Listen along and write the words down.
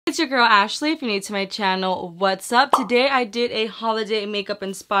It's your girl Ashley. If you're new to my channel, what's up? Today I did a holiday makeup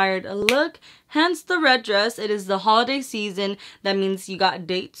inspired look, hence the red dress. It is the holiday season. That means you got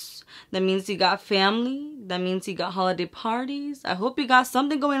dates. That means you got family. That means you got holiday parties. I hope you got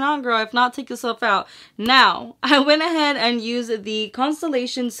something going on, girl. If not, take yourself out. Now, I went ahead and used the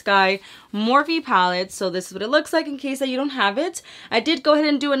Constellation Sky Morphe palette. So this is what it looks like in case that you don't have it. I did go ahead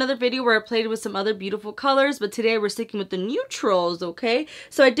and do another video where I played with some other beautiful colors, but today we're sticking with the neutrals, okay?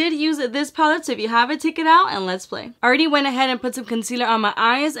 So I did use this palette, so if you have it, take it out and let's play. I already went ahead and put some concealer on my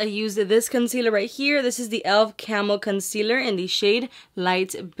eyes. I used this concealer right here. This is the e.l.f. Camo Concealer in the shade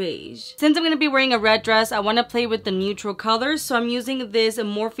Light Beige. Since I'm going to be wearing a red dress, I want to play with the neutral colors, so I'm using this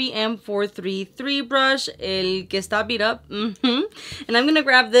Morphe M433 brush, el que está beat up, and I'm going to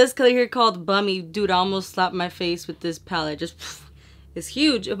grab this color here called Bummy. Dude, I almost slapped my face with this palette. Just it's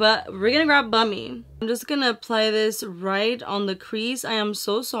huge, but we're gonna grab Bummy. I'm just gonna apply this right on the crease. I am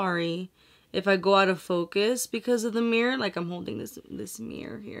so sorry if I go out of focus because of the mirror. Like, I'm holding this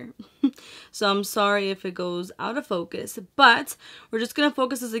mirror here. So I'm sorry if it goes out of focus, but we're just gonna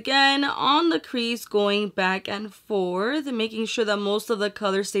focus this again on the crease, going back and forth and making sure that most of the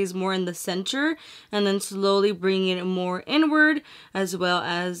color stays more in the center, and then slowly bringing it more inward as well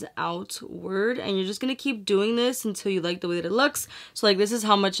as outward. And you're just gonna keep doing this until you like the way that it looks. So like, this is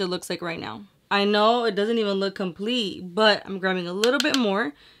how much it looks like right now. I know it doesn't even look complete, but I'm grabbing a little bit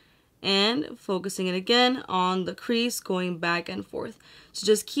more and focusing it again on the crease, going back and forth. So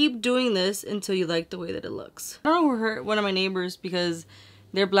just keep doing this until you like the way that it looks. I don't know who hurt one of my neighbors because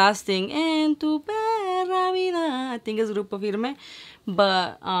they're blasting En Tu Perra Vida. I think it's Grupo Firme,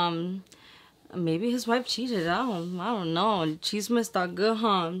 but maybe his wife cheated. I don't know. Chisme está good,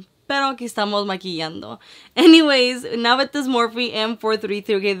 huh? Pero aquí estamos maquillando. Anyways, now with this Morphe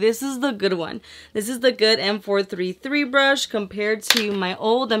M433, okay, this is the good one. This is the good M433 brush compared to my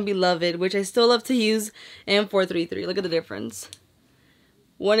old and beloved, which I still love to use, M433. Look at the difference.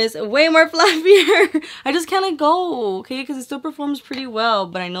 One is way more fluffier. I just kind of go, okay, because it still performs pretty well,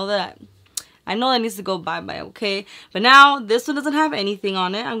 but I know that needs to go bye-bye, okay? But now, this one doesn't have anything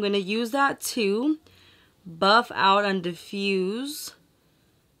on it. I'm going to use that to buff out and diffuse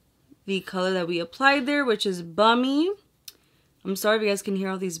the color that we applied there, which is Bummy. I'm sorry if you guys can hear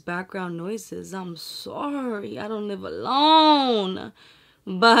all these background noises. I'm sorry. I don't live alone.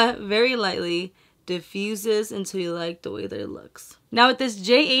 But very lightly diffuses until you like the way that it looks. Now with this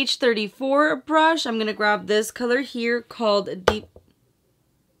JH34 brush, I'm going to grab this color here called Deep.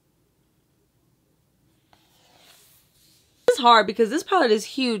 It's hard because this palette is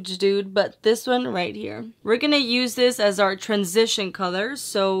huge, dude, but this one right here, we're gonna use this as our transition color.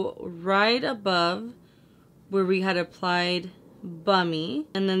 So right above where we had applied Bummy,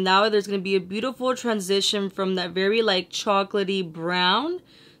 and then now there's gonna be a beautiful transition from that very like chocolatey brown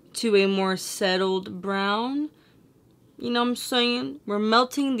to a more settled brown. You know what I'm saying? We're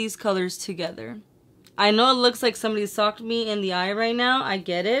melting these colors together. I know it looks like somebody socked me in the eye right now, I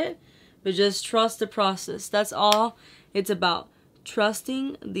get it, but just trust the process. That's all it's about,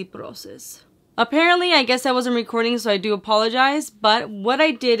 trusting the process. Apparently, I guess I wasn't recording, so I do apologize. But what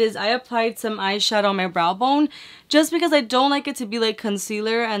I did is I applied some eyeshadow on my brow bone just because I don't like it to be like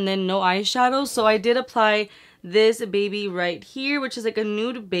concealer and then no eyeshadow. So I did apply this baby right here, which is like a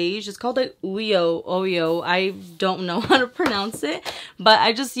nude beige. It's called like Oyo. I don't know how to pronounce it, but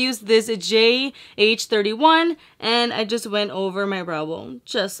I just used this JH31 and I just went over my brow bone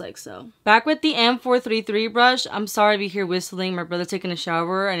just like so. Back with the M433 brush. I'm sorry if you hear whistling. My brother's taking a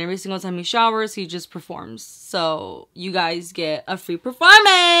shower, and every single time he showers, he just performs. So you guys get a free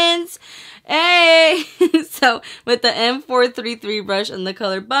performance. Hey! So with the M433 brush and the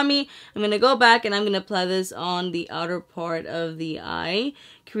color Bummy, I'm going to go back and I'm going to apply this on the outer part of the eye,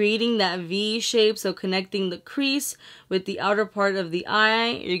 creating that V shape. So connecting the crease with the outer part of the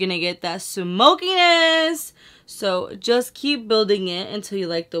eye, you're going to get that smokiness. So just keep building it until you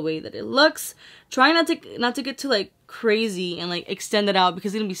like the way that it looks. Try not to get too like crazy and like extend it out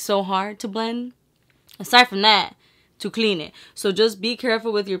because it's going to be so hard to blend. Aside from that, to clean it. So just be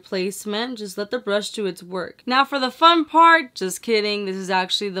careful with your placement. Just let the brush do its work. Now for the fun part, just kidding. This is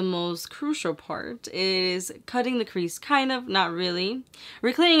actually the most crucial part. It is cutting the crease, kind of, not really.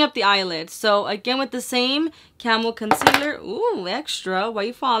 We're cleaning up the eyelid. So again with the same Camo Concealer. Ooh, extra. Why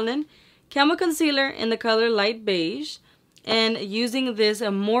you falling? Camo Concealer in the color Light Beige. And using this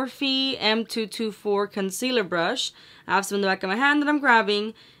Morphe M224 concealer brush. I have some in the back of my hand that I'm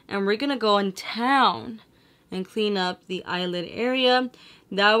grabbing. And we're going to go in town and clean up the eyelid area.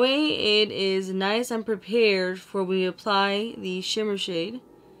 That way it is nice and prepared for when we apply the shimmer shade.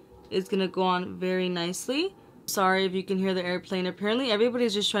 It's gonna go on very nicely. Sorry if you can hear the airplane. Apparently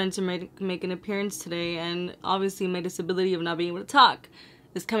everybody's just trying to make an appearance today, and obviously my disability of not being able to talk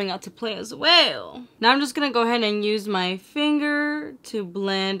is coming out to play as well. Now I'm just gonna go ahead and use my finger to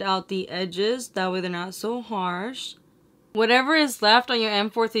blend out the edges. That way they're not so harsh. Whatever is left on your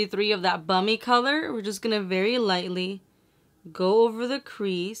M433 of that bummy color, we're just gonna very lightly go over the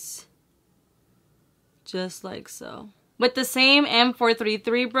crease. Just like so. With the same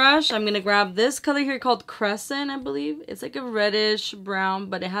M433 brush, I'm going to grab this color here called Crescent, I believe. It's like a reddish brown,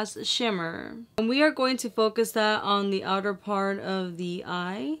 but it has a shimmer. And we are going to focus that on the outer part of the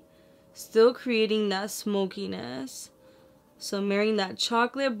eye, still creating that smokiness. So marrying that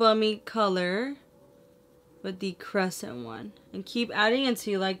chocolate bummy color with the Crescent one. And keep adding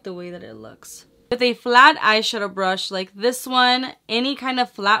until you like the way that it looks. With a flat eyeshadow brush like this one, any kind of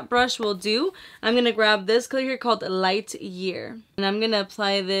flat brush will do. I'm going to grab this color here called Light Beige. And I'm going to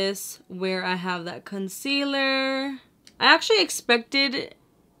apply this where I have that concealer. I actually expected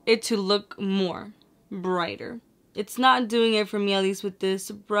it to look more brighter. It's not doing it for me, at least with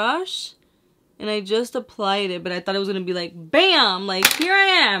this brush. And I just applied it, but I thought it was going to be like, bam, like here I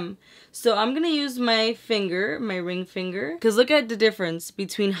am. So I'm going to use my finger, my ring finger. Because look at the difference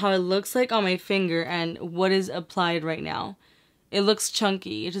between how it looks like on my finger and what is applied right now. It looks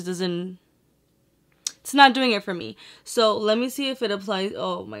chunky. It just doesn't... It's not doing it for me. So let me see if it applies...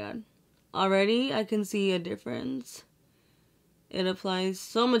 Oh my god. Already I can see a difference. It applies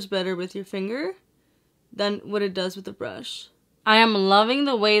so much better with your finger than what it does with the brush. I am loving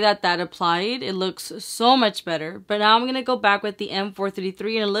the way that applied. It looks so much better. But now I'm going to go back with the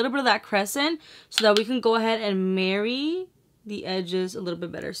M433 and a little bit of that Crescent so that we can go ahead and marry the edges a little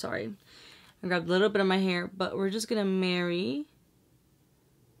bit better. Sorry. I grabbed a little bit of my hair, but we're just going to marry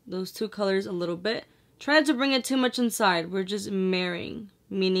those two colors a little bit. Try not to bring it too much inside. We're just marrying,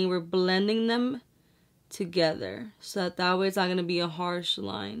 meaning we're blending them together so that way it's not going to be a harsh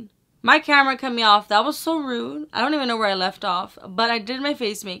line. My camera cut me off. That was so rude. I don't even know where I left off. But I did my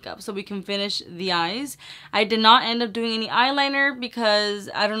face makeup so we can finish the eyes. I did not end up doing any eyeliner because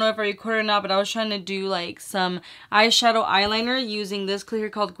I don't know if I recorded or not, but I was trying to do like some eyeshadow eyeliner using this color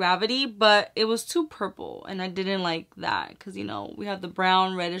called Gravity. But it was too purple and I didn't like that because, you know, we have the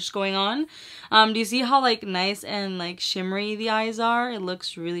brown reddish going on. Do you see how like nice and like shimmery the eyes are? It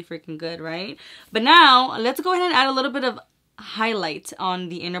looks really freaking good, right? But now let's go ahead and add a little bit of highlight on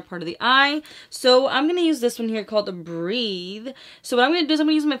the inner part of the eye. So I'm going to use this one here called Breathe. So what I'm going to do is I'm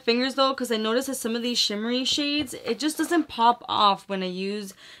going to use my fingers though, because I noticed that some of these shimmery shades, it just doesn't pop off when I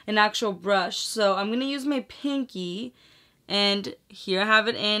use an actual brush. So I'm going to use my pinky, and here I have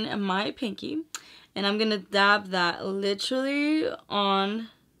it in my pinky, and I'm going to dab that literally on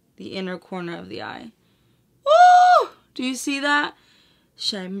the inner corner of the eye. Woo! Do you see that?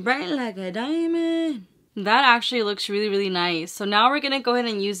 Shine bright like a diamond. That actually looks really, really nice. So now we're going to go ahead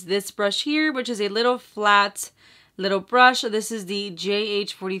and use this brush here, which is a little flat little brush. This is the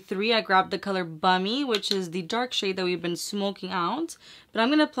JH43. I grabbed the color Bummy, which is the dark shade that we've been smoking out. But I'm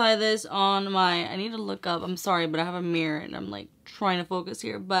going to apply this on my... I need to look up. I'm sorry, but I have a mirror and I'm like trying to focus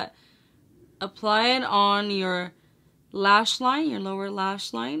here. But apply it on your lash line, your lower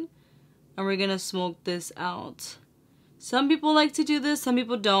lash line. And we're going to smoke this out. Some people like to do this, some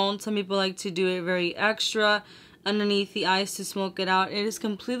people don't. Some people like to do it very extra underneath the eyes to smoke it out. It is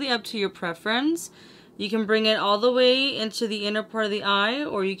completely up to your preference. You can bring it all the way into the inner part of the eye,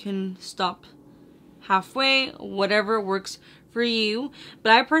 or you can stop halfway, whatever works for you.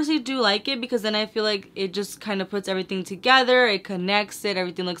 But I personally do like it because then I feel like it just kind of puts everything together. It connects it.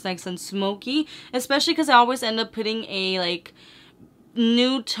 Everything looks nice and smoky. Especially because I always end up putting a like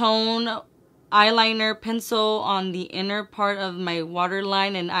nude tone eyeliner pencil on the inner part of my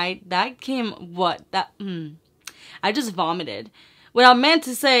waterline, and I just vomited. What I meant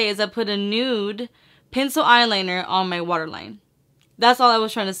to say is I put a nude pencil eyeliner on my waterline. That's all I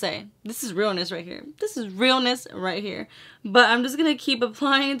was trying to say. This is realness right here. This is realness right here. But I'm just gonna keep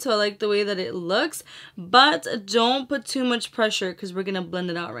applying until I like the way that it looks, but don't put too much pressure because we're gonna blend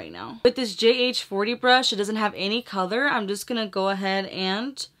it out right now. With this JH40 brush, it doesn't have any color. I'm just gonna go ahead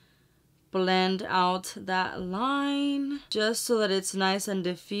and blend out that line just so that it's nice and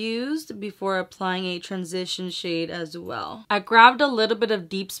diffused before applying a transition shade as well. I grabbed a little bit of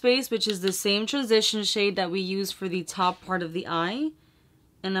Deep Space, which is the same transition shade that we use for the top part of the eye,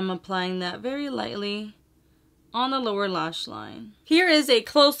 and I'm applying that very lightly on the lower lash line. Here is a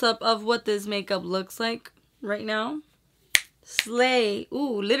close-up of what this makeup looks like right now. Slay.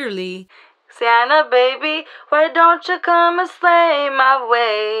 Ooh, literally. Santa baby, why don't you come and slay my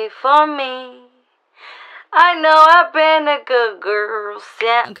way for me? I know I've been a good girl,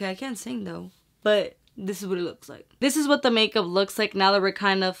 Santa. Okay, I can't sing though, but this is what it looks like. This is what the makeup looks like now that we're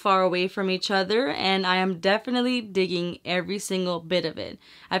kind of far away from each other, and I am definitely digging every single bit of it.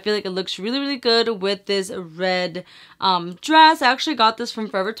 I feel like it looks really, really good with this red dress. I actually got this from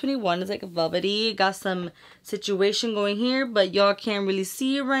Forever 21. It's like a velvety. Got some situation going here, but y'all can't really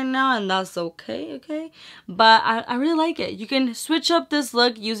see it right now, and that's okay, okay? But I really like it. You can switch up this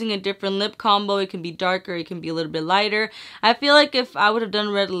look using a different lip combo. It can be darker, it can be a little bit lighter. I feel like if I would have done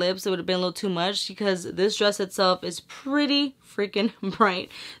red lips, it would have been a little too much because this dress itself is pretty freaking bright.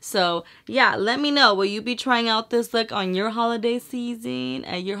 So yeah, let me know, will you be trying out this look on your holiday season,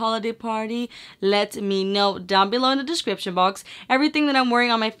 at your holiday party? Let me know down below in the description box. Everything that I'm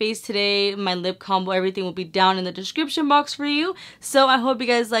wearing on my face today, my lip combo, everything will be down in the description box for you. So I hope you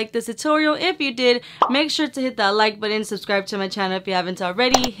guys liked this tutorial. If you did, make sure to hit that like button, subscribe to my channel if you haven't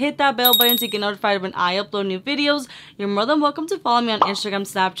already, hit that bell button to get notified when I upload new videos. You're more than welcome to follow me on Instagram,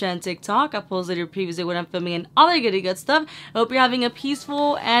 Snapchat, and TikTok. I post later previews of what I'm filming and all that good stuff. I hope you're having a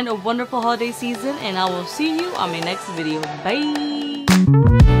peaceful and a wonderful holiday season, and I will see you on my next video.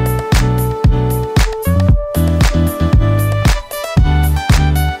 Bye!